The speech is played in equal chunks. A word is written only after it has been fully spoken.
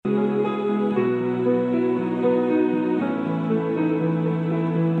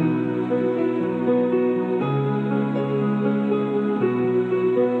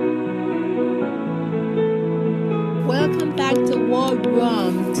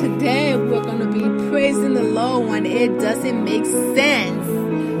Today we're going to be praising the Lord when it doesn't make sense.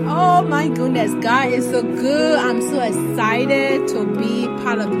 Oh my goodness, God is so good. I'm so excited to be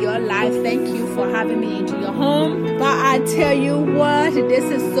part of your life. Thank you for having me into your home. But I tell you what, this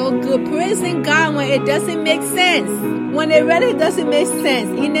is so good. Praising God when it doesn't make sense. When it really doesn't make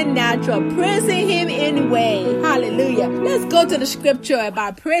sense in the natural. Praising Him anyway. Hallelujah. Let's go to the scripture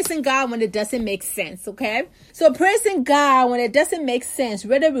about praising God when it doesn't make sense, okay? So praising God when it doesn't make sense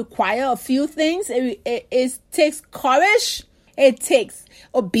really requires a few things. It takes courage. It takes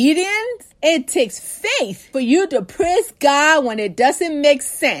obedience. It takes faith for you to praise God when it doesn't make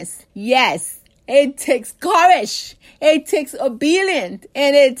sense. Yes, it takes courage. It takes obedience.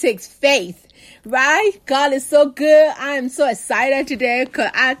 And it takes faith. Right? God is so good. I am so excited today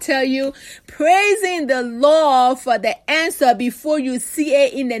because I tell you, praising the Lord for the answer before you see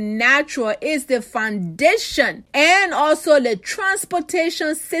it in the natural is the foundation and also the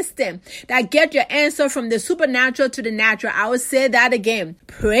transportation system that get your answer from the supernatural to the natural. I will say that again.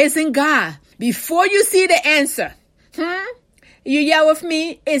 Praising God before you see the answer. You hear with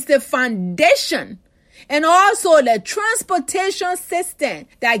me? It's the foundation. And also the transportation system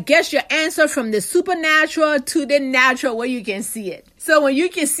that gets your answer from the supernatural to the natural where you can see it. So when you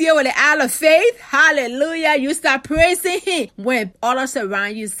can see it with the eye of faith, hallelujah, you start praising Him when others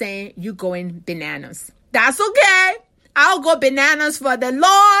around you saying you're going bananas. That's okay. I'll go bananas for the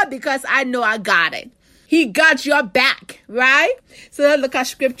Lord because I know I got it. He got your back, right? So let's look at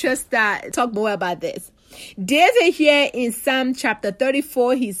scriptures that talk more about this. David here in Psalm chapter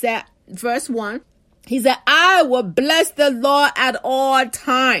 34, he said, verse 1, he said, I will bless the Lord at all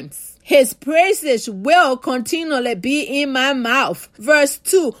times. His praises will continually be in my mouth. Verse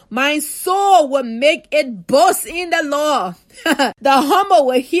 2, my soul will make it boast in the Lord. The humble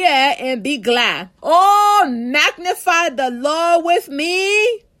will hear and be glad. Oh, magnify the Lord with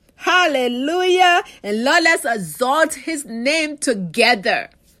me. Hallelujah. And Lord, let's exalt His name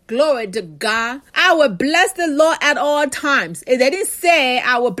together. Glory to God. I will bless the Lord at all times. If they didn't say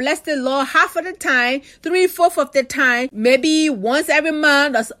I will bless the Lord half of the time, 3/4 of the time, maybe once every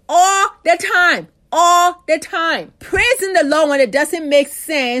month, that's all the time. All the time. Praising the Lord when it doesn't make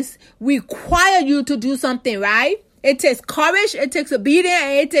sense require you to do something, right? It takes courage, it takes obedience,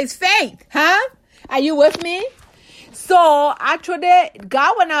 and it takes faith. Are you with me? So actually,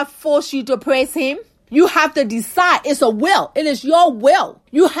 God will not force you to praise Him. You have to decide. It's a will. It is your will.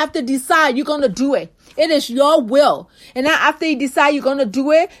 You have to decide you're going to do it. It is your will. And then after you decide you're going to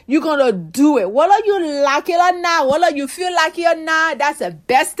do it, you're going to do it. Whether you like it or not, whether you feel like it or not, that's the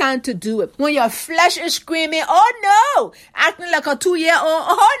best time to do it. When your flesh is screaming, oh no, acting like a 2-year-old,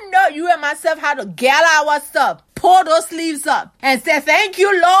 oh no, you and myself had to gather our stuff. Pull those sleeves up and say, thank you,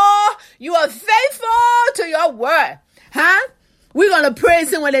 Lord. You are faithful to your word. We're going to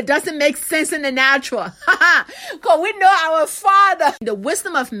praise Him when it doesn't make sense in the natural. Because we know our Father. The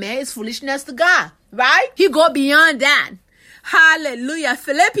wisdom of man is foolishness to God. Right? He go beyond that. Hallelujah.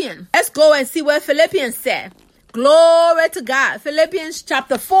 Philippians. Let's go and see what Philippians said. Glory to God. Philippians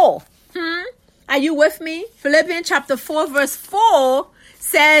chapter 4. Are you with me? Philippians chapter 4 verse 4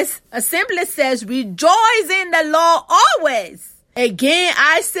 says, simply says, rejoice in the Lord always. Again,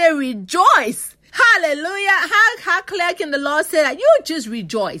 I say rejoice. Hallelujah. How clear can the Lord say that? You just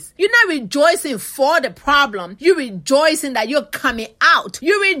rejoice. You're not rejoicing for the problem. You're rejoicing that you're coming out.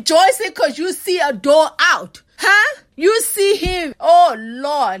 You're rejoicing because you see a door out. You see Him. Oh,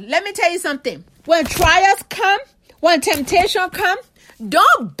 Lord. Let me tell you something. When trials come, when temptation come,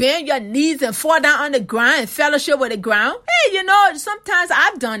 don't bend your knees and fall down on the ground and fellowship with the ground. Hey, sometimes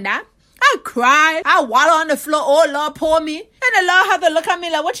I've done that. I cry. I waddle on the floor. Oh, Lord, pour me. And the Lord have to look at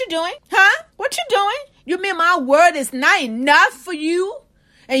me like, what you doing? What you doing? You mean my word is not enough for you?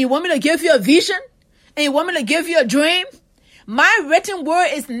 And you want me to give you a vision? And you want me to give you a dream? My written word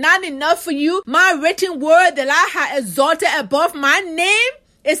is not enough for you. My written word that I have exalted above my name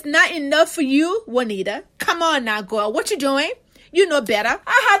is not enough for you, Juanita. Come on now, girl. What you doing? You know better.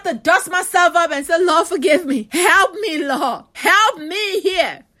 I have to dust myself up and say, Lord, forgive me. Help me, Lord. Help me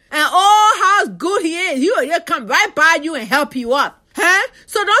here. And how good He is. He'll come right by you and help you up.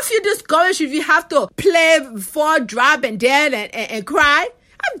 So don't feel discouraged if you have to play, fall, drop, and dead and cry.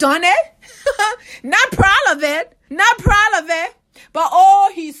 I've done it. Not proud of it. Not proud of it. But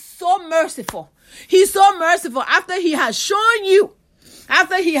He's so merciful. He's so merciful. After He has shown you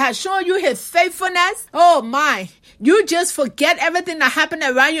His faithfulness, oh my, you just forget everything that happened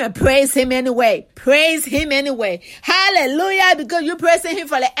around you and praise Him anyway. Praise Him anyway. Hallelujah. Because you're praising Him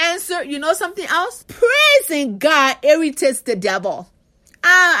for the answer. You know something else? Praising God irritates the devil.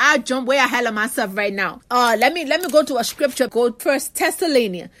 I jump way ahead of myself right now. Let me go to a scripture. Go 1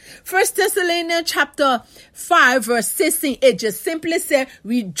 Thessalonians. 1 Thessalonians chapter 5 verse 16. It just simply says,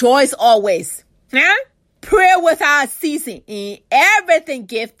 rejoice always. Huh? Pray without ceasing. In everything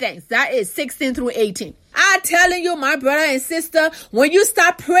give thanks. That is 16 through 18. I'm telling you, my brother and sister, when you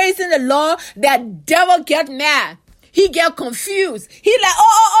start praising the Lord, that devil get mad. He get confused. He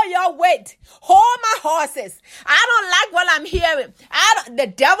like, y'all wait. Hold my horses. I don't like what I'm hearing. The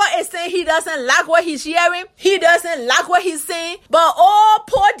devil is saying he doesn't like what he's hearing. He doesn't like what he's saying. But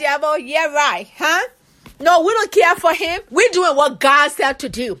poor devil, yeah, right, huh? No, we don't care for him. We're doing what God said to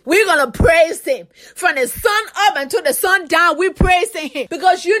do. We're going to praise him. From the sun up until the sun down, we're praising him.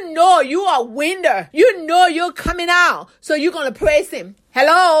 Because you know you are a winner. You know you're coming out. So you're going to praise him.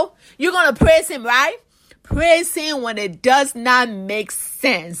 Hello? You're going to praise him, right? Praise him when it does not make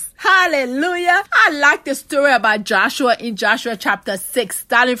sense. Hallelujah. I like the story about Joshua in Joshua chapter 6,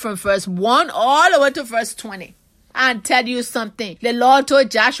 starting from verse 1 all the way to verse 20. I'll tell you something. The Lord told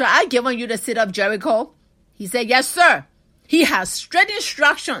Joshua, I've given you the city of Jericho. He said, yes, sir. He has strict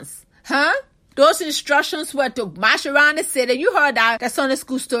instructions. Huh? Those instructions were to march around the city. You heard that Sunday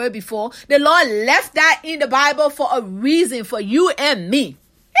school story before. The Lord left that in the Bible for a reason for you and me.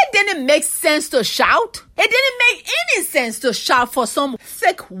 It didn't make sense to shout. It didn't make any sense to shout for some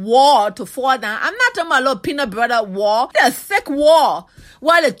thick wall to fall down. I'm not talking about a little peanut butter wall. The thick wall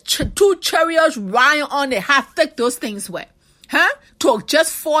where the two chariots riding on it, how thick those things were. Huh? To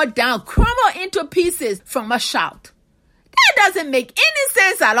just fall down, crumble into pieces from a shout. That doesn't make any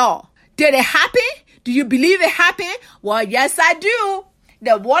sense at all. Did it happen? Do you believe it happened? Well, yes, I do.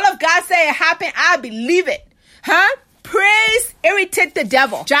 The word of God said it happened. I believe it. Huh? Praise irritate the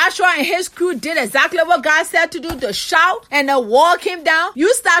devil. Joshua and his crew did exactly what God said to do, to shout, and the wall came down.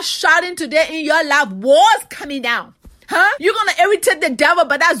 You start shouting today in your life, walls coming down. Huh? You're going to irritate the devil,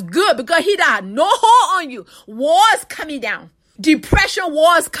 but that's good because he had no hold on you. Walls coming down. Depression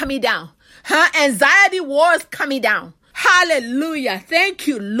wars coming down. Huh? Anxiety wars coming down. Hallelujah. Thank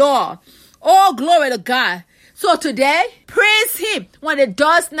you, Lord. Oh, glory to God. So today, praise him when it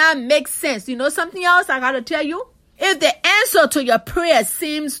does not make sense. You know something else I got to tell you? If the answer to your prayer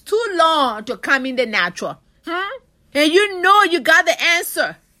seems too long to come in the natural, and you know you got the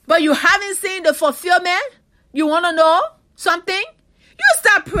answer, but you haven't seen the fulfillment, you want to know something? You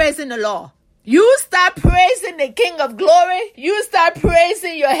start praising the Lord. You start praising the King of Glory. You start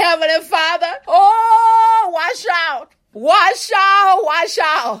praising your Heavenly Father. Oh, watch out. Watch out, watch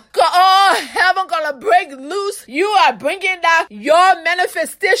out. Oh, heaven gonna break loose. You are bringing down your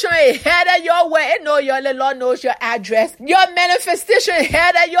manifestation headed your way. The Lord knows your address. Your manifestation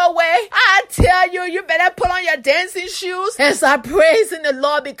headed your way. I tell you, you better put on your dancing shoes and start praising the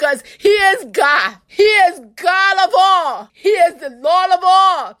Lord because he is God. He is God of all. He is the Lord of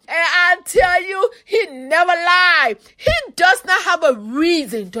all. And I tell you, he never lied. He does not have a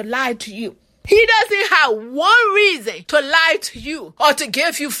reason to lie to you. He doesn't have one reason to lie to you or to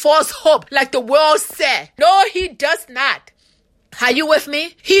give you false hope like the world said. No, he does not. Are you with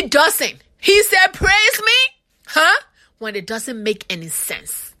me? He doesn't. He said, praise me, when it doesn't make any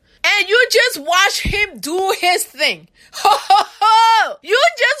sense. And you just watch him do his thing. You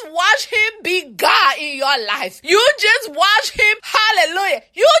just watch him be God in your life. You just watch him. Hallelujah.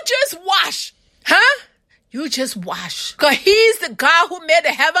 You just watch. You just watch. Because he's the God who made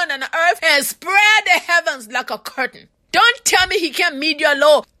the heaven and the earth and spread the heavens like a curtain. Don't tell me he can't meet your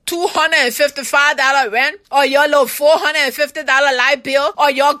little $255 rent or your little $450 light bill or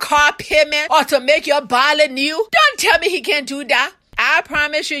your car payment or to make your body new. Don't tell me he can't do that. I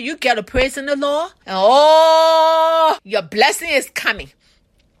promise you, you get a praise in the Lord. And oh, your blessing is coming.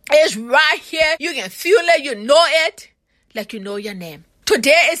 It's right here. You can feel it. You know it like you know your name.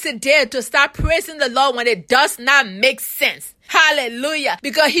 Today is the day to start praising the Lord when it does not make sense. Hallelujah.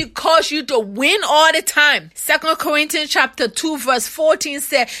 Because he calls you to win all the time. 2 Corinthians chapter 2 verse 14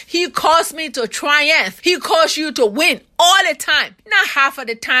 said, he calls me to triumph. He calls you to win all the time. Not half of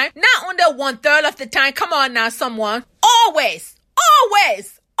the time. Not under 1/3 of the time. Come on now, someone. Always.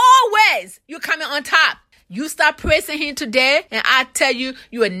 You coming on top. You start praising him today, and I tell you,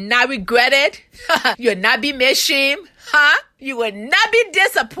 you will not regret it. You will not be made shame. You will not be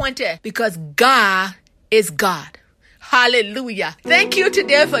disappointed because God is God. Hallelujah. Thank you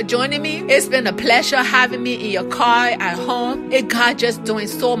today for joining me. It's been a pleasure having me in your car at home. And God just doing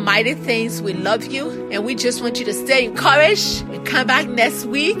so mighty things. We love you. And we just want you to stay encouraged and come back next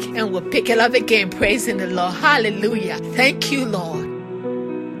week and we'll pick it up again praising the Lord. Hallelujah. Thank you, Lord.